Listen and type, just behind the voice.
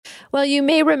Well, you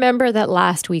may remember that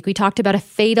last week we talked about a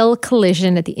fatal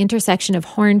collision at the intersection of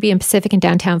Hornby and Pacific in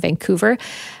downtown Vancouver.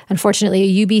 Unfortunately,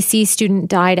 a UBC student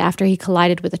died after he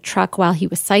collided with a truck while he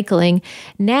was cycling.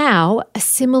 Now, a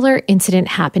similar incident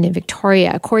happened in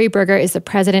Victoria. Corey Berger is the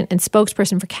president and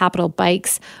spokesperson for Capital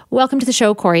Bikes. Welcome to the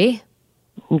show, Corey.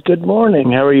 Good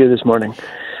morning. How are you this morning?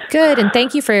 Good, and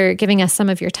thank you for giving us some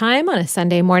of your time on a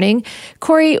Sunday morning.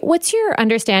 Corey, what's your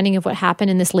understanding of what happened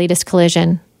in this latest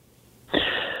collision?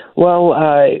 Well,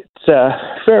 it's a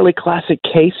fairly classic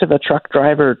case of a truck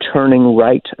driver turning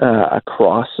right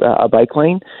across a bike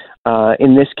lane.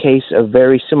 In this case, a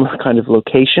very similar kind of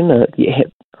location.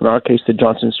 In our case, the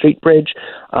Johnson Street Bridge.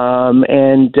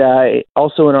 And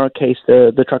also in our case,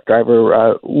 the truck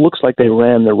driver looks like they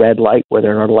ran the red light where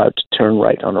they're not allowed to turn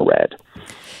right on a red.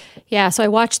 Yeah, so I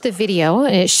watched the video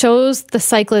and it shows the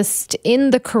cyclist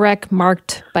in the correct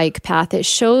marked bike path. It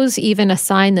shows even a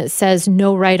sign that says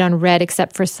no right on red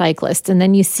except for cyclists. And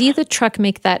then you see the truck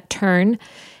make that turn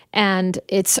and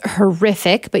it's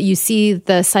horrific, but you see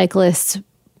the cyclist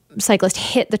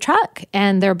hit the truck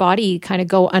and their body kind of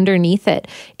go underneath it.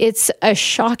 It's a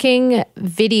shocking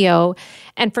video.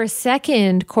 And for a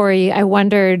second, Corey, I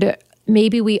wondered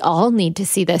maybe we all need to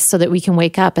see this so that we can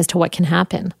wake up as to what can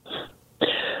happen.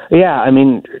 Yeah, I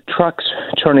mean, trucks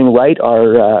turning right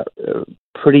are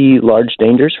pretty large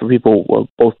dangers for people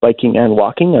both biking and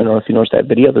walking. I don't know if you noticed that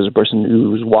video. There's a person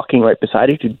who's walking right beside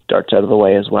you who darts out of the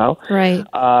way as well. Right.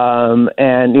 And,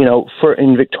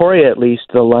 in Victoria at least,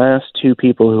 the last two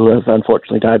people who have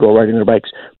unfortunately died while riding their bikes,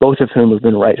 both of whom have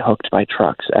been right hooked by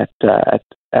trucks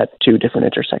at two different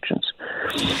intersections.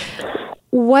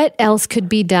 What else could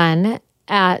be done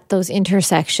at those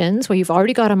intersections where you've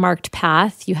already got a marked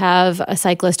path, you have a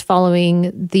cyclist following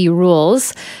the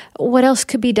rules? What else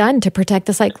could be done to protect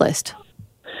the cyclist?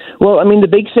 Well, I mean, the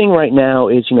big thing right now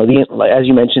is, as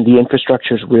you mentioned, the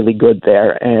infrastructure is really good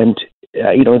there. And,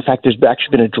 in fact, there's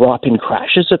actually been a drop in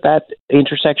crashes at that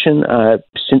intersection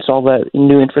since all the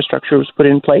new infrastructure was put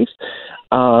in place.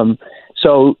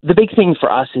 So the big thing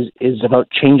for us is about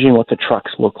changing what the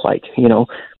trucks look like.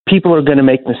 People are going to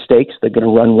make mistakes. They're going to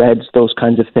run reds, those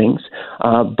kinds of things.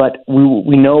 But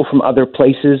we know from other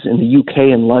places in the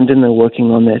UK and London, they're working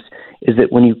on this, is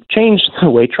that when you change the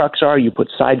way trucks are, you put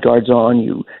side guards on,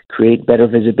 you create better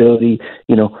visibility.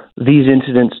 These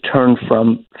incidents turn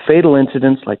from fatal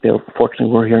incidents, like they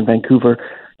fortunately were here in Vancouver,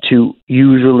 to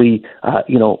usually,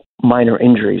 minor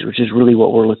injuries, which is really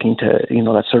what we're looking to,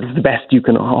 that's sort of the best you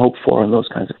can hope for in those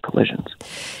kinds of collisions.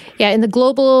 Yeah, in the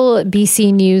Global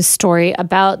BC News story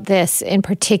about this in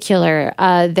particular,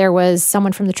 there was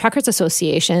someone from the Truckers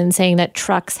Association saying that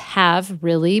trucks have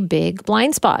really big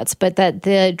blind spots, but that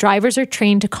the drivers are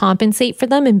trained to compensate for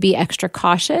them and be extra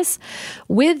cautious.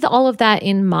 With all of that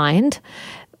in mind,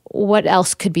 what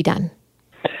else could be done?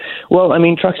 Well, I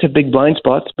mean, trucks have big blind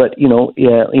spots, but,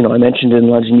 I mentioned in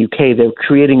London, UK, they're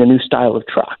creating a new style of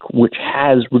truck, which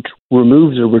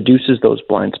removes or reduces those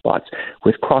blind spots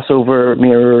with crossover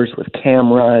mirrors, with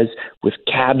cameras, with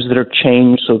cabs that are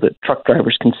changed so that truck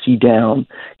drivers can see down,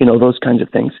 those kinds of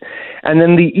things. And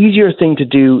then the easier thing to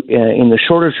do in the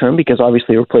shorter term, because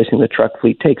obviously replacing the truck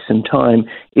fleet takes some time,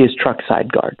 is truck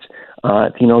side guards.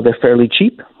 They're fairly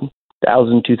cheap.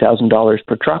 $1,000, $2,000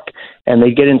 per truck, and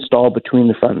they get installed between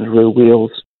the front and the rear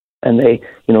wheels, and they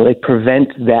prevent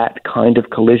that kind of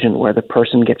collision where the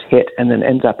person gets hit and then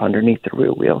ends up underneath the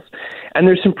rear wheels. And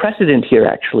there's some precedent here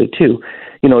actually too.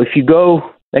 If you go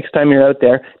next time you're out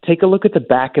there, take a look at the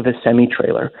back of a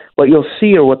semi-trailer. What you'll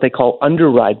see are what they call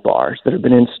underride bars that have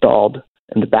been installed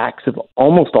in the backs of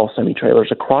almost all semi-trailers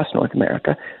across North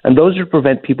America. And those are to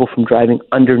prevent people from driving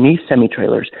underneath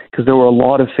semi-trailers because there were a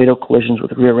lot of fatal collisions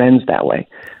with rear ends that way.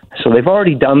 So they've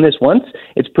already done this once.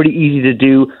 It's pretty easy to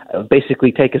do.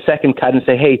 Basically take a second cut and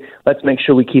say, hey, let's make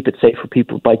sure we keep it safe for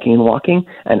people biking and walking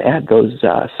and add those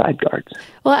side guards.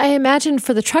 Well, I imagine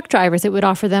for the truck drivers, it would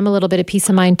offer them a little bit of peace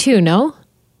of mind too, no?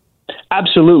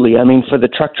 Absolutely. I mean, for the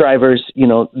truck drivers,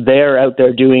 they're out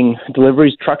there doing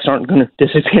deliveries. Trucks aren't going to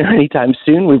disappear anytime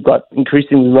soon. We've got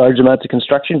increasingly large amounts of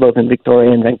construction, both in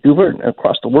Victoria and Vancouver and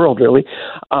across the world, really.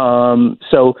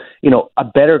 So, a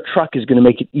better truck is going to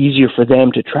make it easier for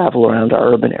them to travel around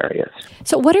our urban areas.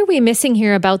 So what are we missing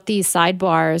here about these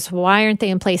sidebars? Why aren't they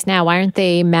in place now? Why aren't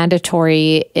they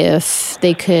mandatory if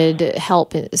they could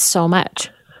help so much?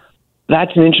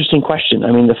 That's an interesting question.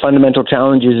 I mean, the fundamental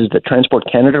challenge is that Transport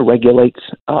Canada regulates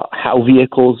how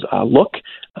vehicles look,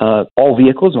 all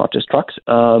vehicles, not just trucks.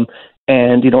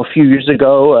 And, a few years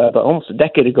ago, about almost a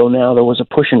decade ago now, there was a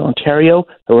push in Ontario.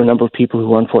 There were a number of people who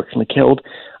were unfortunately killed.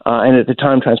 And at the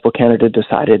time, Transport Canada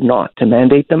decided not to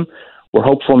mandate them. we're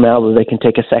hopeful now that they can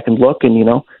take a second look and,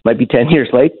 might be 10 years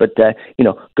late, but,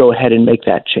 go ahead and make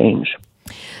that change.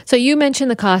 So you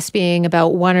mentioned the cost being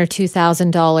about $1,000 or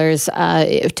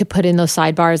 $2,000 to put in those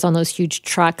sidebars on those huge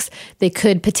trucks. They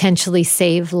could potentially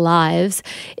save lives.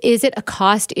 Is it a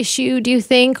cost issue, do you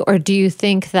think? Or do you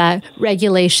think that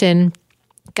regulation,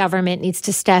 government needs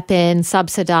to step in,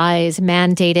 subsidize,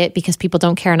 mandate it because people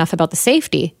don't care enough about the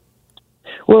safety?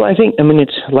 Well, it's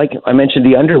like I mentioned,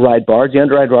 the underride bars. The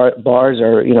underride bars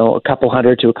are, a couple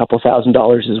 $100 to a couple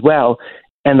 $1,000 as well.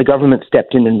 And the government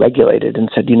stepped in and regulated and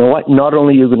said, you know what, not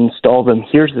only are you going to install them,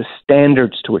 here's the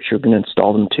standards to which you're going to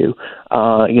install them to.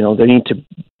 They need to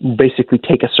basically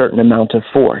take a certain amount of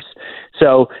force.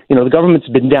 So, the government's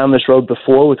been down this road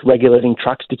before with regulating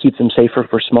trucks to keep them safer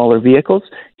for smaller vehicles.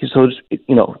 So,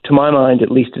 to my mind,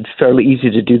 at least, it's fairly easy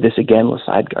to do this again with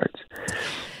side guards.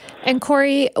 And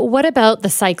Corey, what about the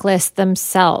cyclists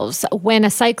themselves? When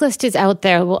a cyclist is out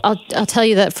there, well, I'll tell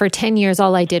you that for 10 years,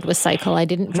 all I did was cycle. I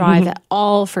didn't drive at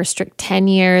all for a strict 10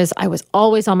 years. I was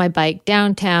always on my bike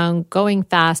downtown, going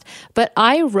fast. But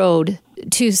I rode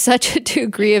to such a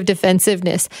degree of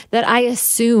defensiveness that I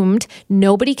assumed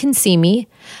nobody can see me.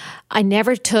 I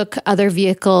never took other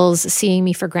vehicles seeing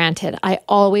me for granted. I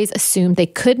always assumed they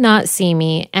could not see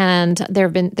me, and there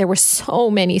were so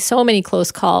many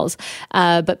close calls.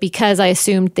 But because I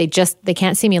assumed they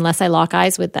can't see me unless I lock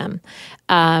eyes with them.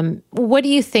 What do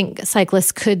you think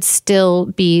cyclists could still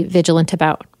be vigilant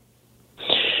about?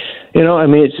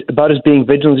 It's about as being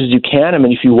vigilant as you can.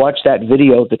 If you watch that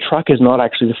video, the truck is not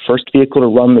actually the first vehicle to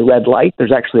run the red light.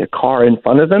 There's actually a car in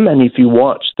front of them. And if you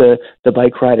watch, the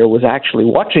bike rider was actually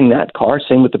watching that car,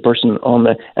 same with the person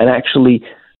and actually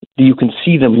you can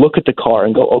see them look at the car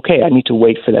and go, okay, I need to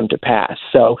wait for them to pass.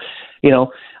 So,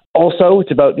 also,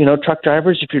 it's about, truck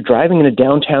drivers. If you're driving in a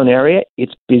downtown area,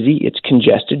 it's busy, it's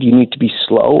congested, you need to be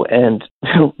slow, and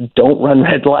don't run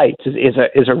red lights is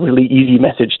a really easy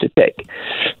message to take.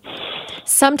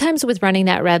 Sometimes with running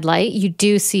that red light, you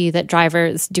do see that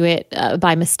drivers do it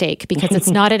by mistake because it's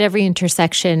not at every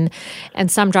intersection. And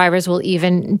some drivers will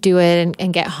even do it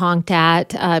and get honked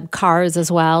at, cars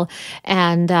as well,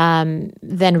 and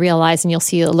then realize, and you'll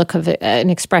see a look of an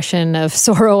expression of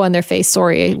sorrow on their face.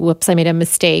 Sorry, whoops, I made a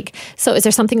mistake. So is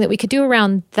there something that we could do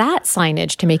around that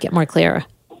signage to make it more clear?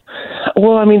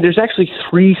 Well, there's actually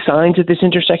 3 signs at this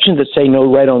intersection that say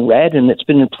no red on red, and it's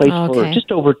been in place for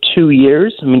just over 2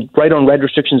 years. Right on red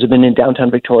restrictions have been in downtown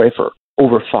Victoria for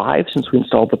over 5 since we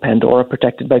installed the Pandora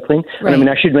protected bike lane. Right. And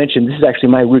I should mention, this is actually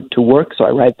my route to work, so I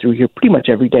ride through here pretty much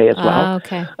every day as well.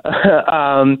 Okay.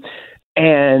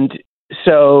 And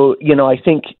so, I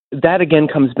think that again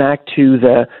comes back to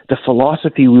the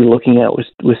philosophy we were looking at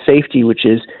with safety, which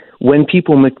is when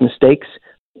people make mistakes,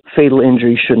 fatal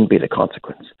injury shouldn't be the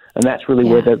consequence. And that's really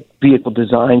where the vehicle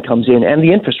design comes in and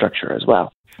the infrastructure as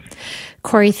well.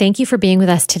 Corey, thank you for being with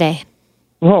us today.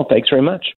 Well, thanks very much.